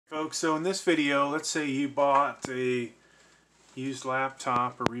Folks, so in this video, let's say you bought a used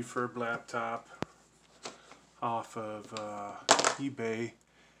laptop or refurb laptop off of eBay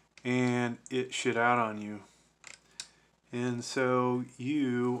and it shit out on you, and so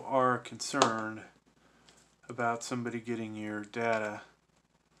you are concerned about somebody getting your data.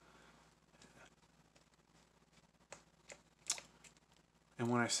 And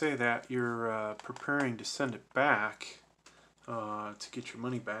when I say that, you're preparing to send it back to get your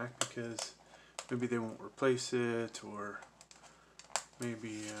money back, because maybe they won't replace it, or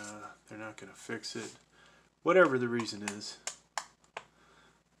maybe they're not going to fix it, whatever the reason is.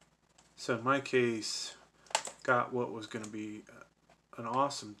 So in my case, got what was going to be an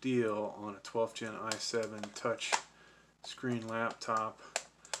awesome deal on a 12th gen i7 Touchscreen laptop.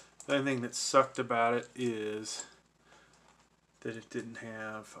 The only thing that sucked about it is that it didn't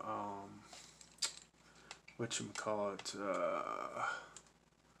have whatchamacallit,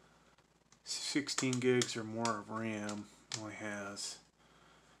 16 gigs or more of RAM. Only has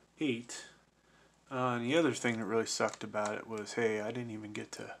 8. And the other thing that really sucked about it was, hey, I didn't even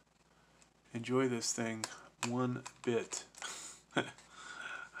get to enjoy this thing one bit. Went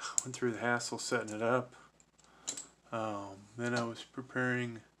through the hassle setting it up. Then I was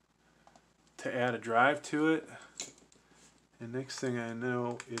preparing to add a drive to it, and next thing I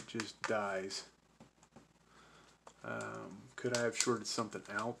know, it just dies. Could I have shorted something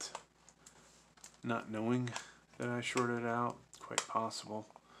out, not knowing that I shorted out? Quite possible.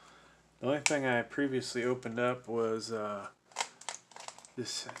 The only thing I previously opened up was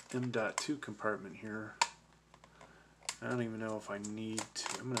this M.2 compartment here. I don't even know if I need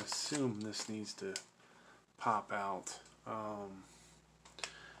to. I'm going to assume this needs to pop out.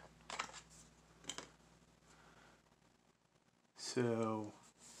 So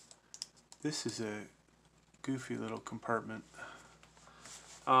this is a goofy little compartment.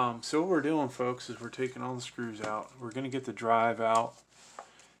 So what we're doing, folks, is we're taking all the screws out. We're going to get the drive out.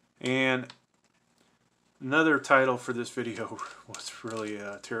 And another title for this video was really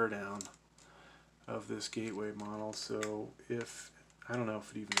a teardown of this Gateway model. So if, I don't know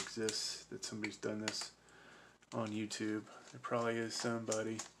if it even exists, that somebody's done this on YouTube. There probably is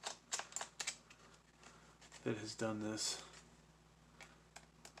somebody that has done this.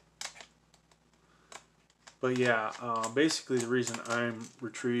 But yeah, basically the reason I'm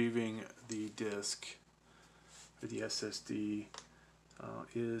retrieving the disk, or the SSD,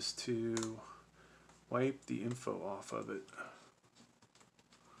 is to wipe the info off of it.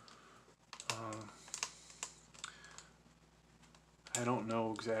 I don't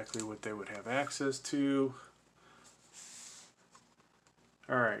know exactly what they would have access to.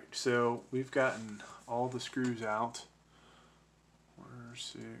 Alright, so we've gotten all the screws out. 4,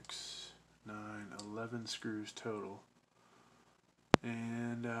 6, 9, 11 screws total.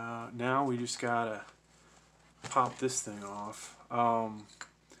 And now we just gotta pop this thing off.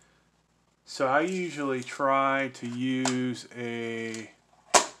 So I usually try to use a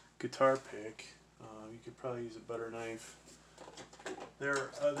guitar pick. You could probably use a butter knife. There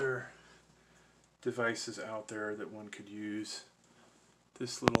are other devices out there that one could use.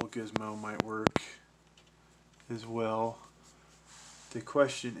 This little gizmo might work as well. The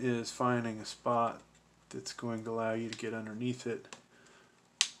question is finding a spot that's going to allow you to get underneath it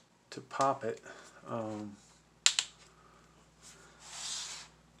to pop it.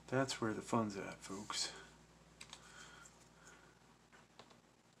 That's where the fun's at, folks.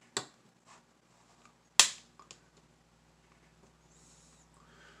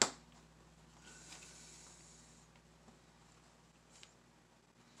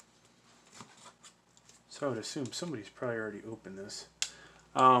 So I would assume somebody's probably already opened this.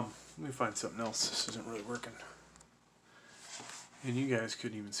 Let me find something else. This isn't really working. And you guys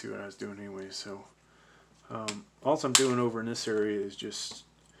couldn't even see what I was doing anyway, so all I'm doing over in this area is just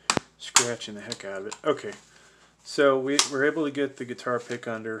scratching the heck out of it. Okay, so we're able to get the guitar pick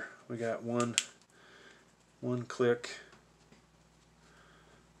under. We got one click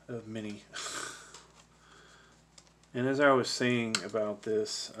of mini. And as I was saying about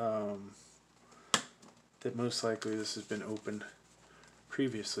this, that most likely this has been opened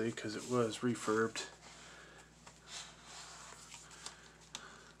previously because it was refurbed.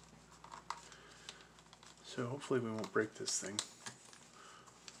 So hopefully we won't break this thing.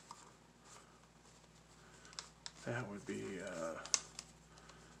 That would be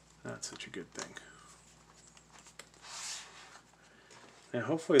not such a good thing. Now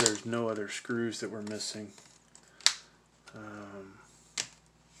hopefully there's no other screws that we're missing.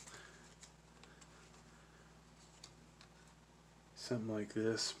 Something like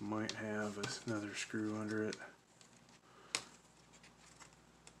this might have another screw under it.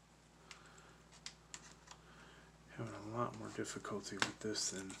 a lot more difficulty with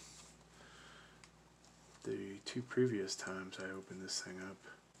this than the 2 previous times I opened this thing up.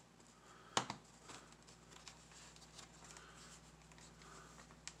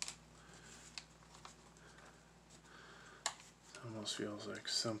 It almost feels like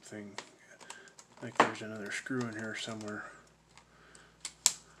something, like there's another screw in here somewhere.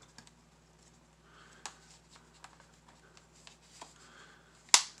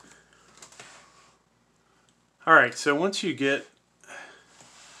 Alright, so once you get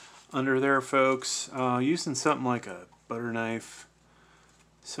under there, folks, using something like a butter knife,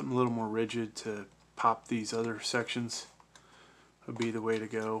 something a little more rigid to pop these other sections would be the way to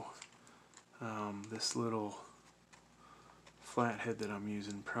go. This little flathead that I'm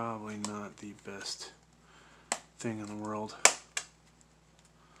using, probably not the best thing in the world.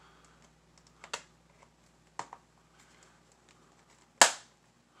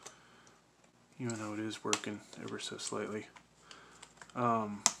 Even though it is working ever so slightly.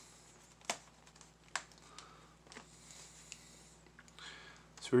 So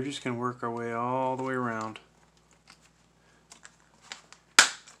we're just going to work our way all the way around.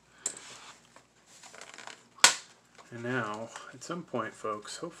 And now, at some point,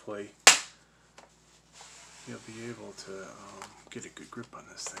 folks, hopefully you'll be able to get a good grip on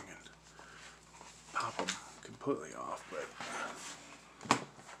this thing and pop them completely off. But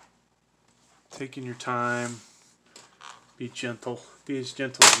taking your time, be gentle, be as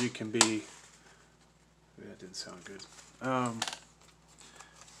gentle as you can be. That didn't sound good.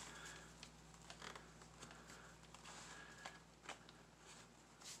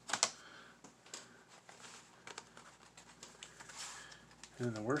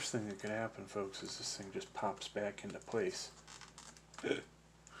 And the worst thing that could happen, folks, is this thing just pops back into place. Let's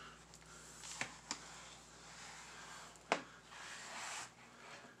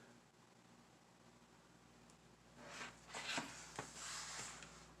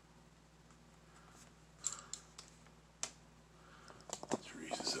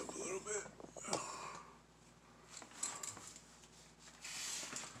raise this up a little bit.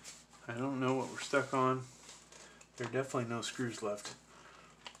 I don't know what we're stuck on. There are definitely no screws left.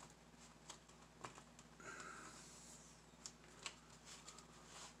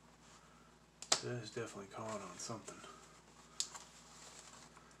 That is definitely caught on something.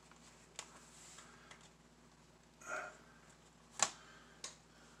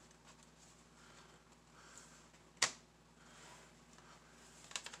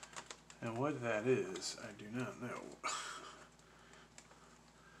 And what that is, I do not know.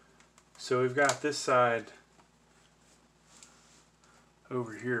 So we've got this side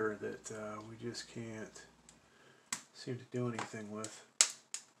over here that we just can't seem to do anything with.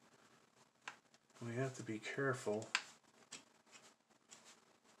 We have to be careful.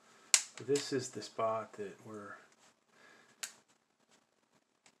 But this is the spot that we're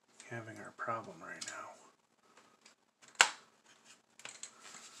having our problem right now.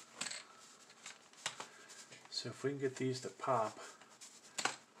 So if we can get these to pop,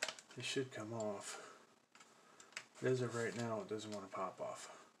 they should come off. But as of right now, it doesn't want to pop off.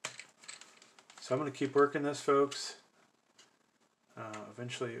 So I'm going to keep working this, folks.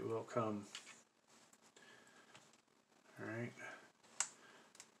 Eventually it will come. Alright.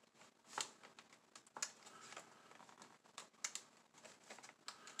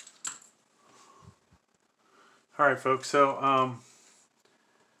 Alright, folks, so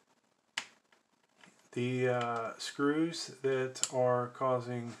the screws that are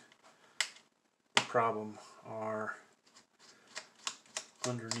causing the problem are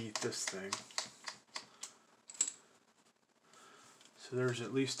underneath this thing. So there's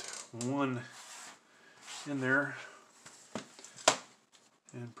at least one in there.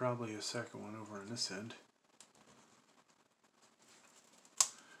 And probably a second one over on this end.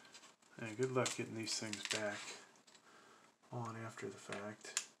 And good luck getting these things back on after the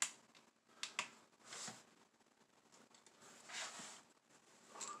fact.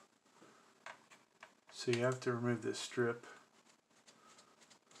 So you have to remove this strip.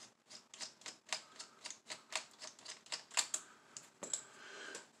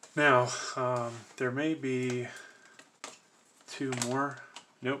 Now, there may be 2 more.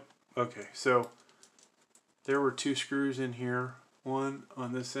 Nope. Okay, so there were 2 screws in here, one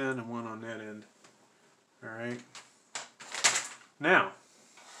on this end and one on that end. Alright. Now,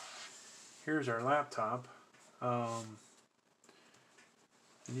 here's our laptop. And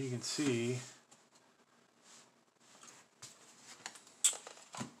you can see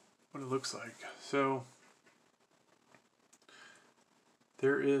what it looks like. So,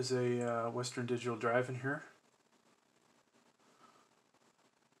 there is a Western Digital drive in here.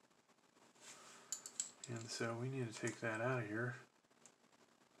 And so we need to take that out of here.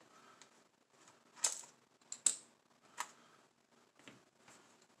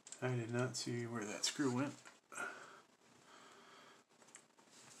 I did not see where that screw went.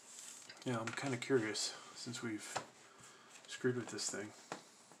 Yeah, I'm kind of curious since we've screwed with this thing.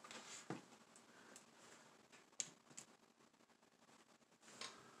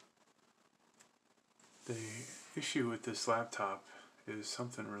 The issue with this laptop is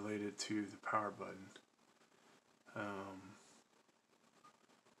something related to the power button,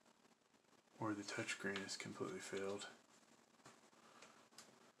 or the touchscreen has completely failed.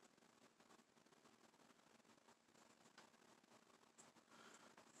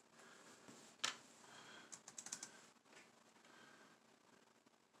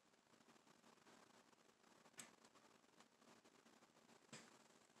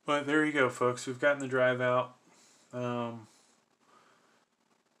 But there you go, folks. We've gotten the drive out.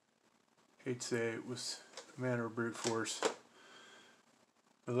 Hate to say it was a matter of brute force,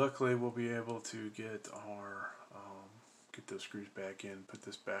 but luckily we'll be able to get our get those screws back in, put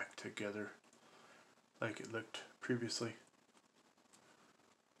this back together like it looked previously.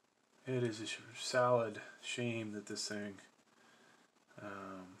 It is a solid shame that this thing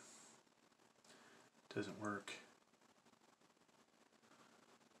doesn't work.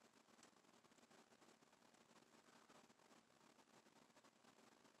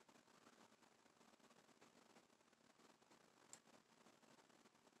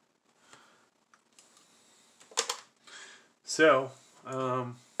 So,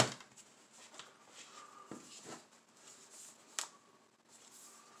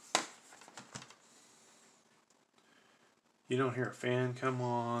 you don't hear a fan come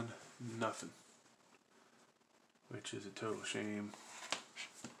on, nothing, which is a total shame.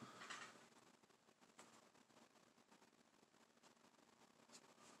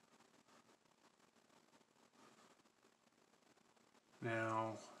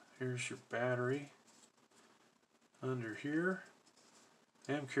 Now, here's your battery under here.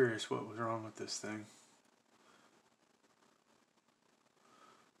 I'm curious what was wrong with this thing.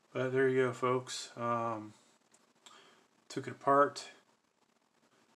 But there you go, folks. Took it apart,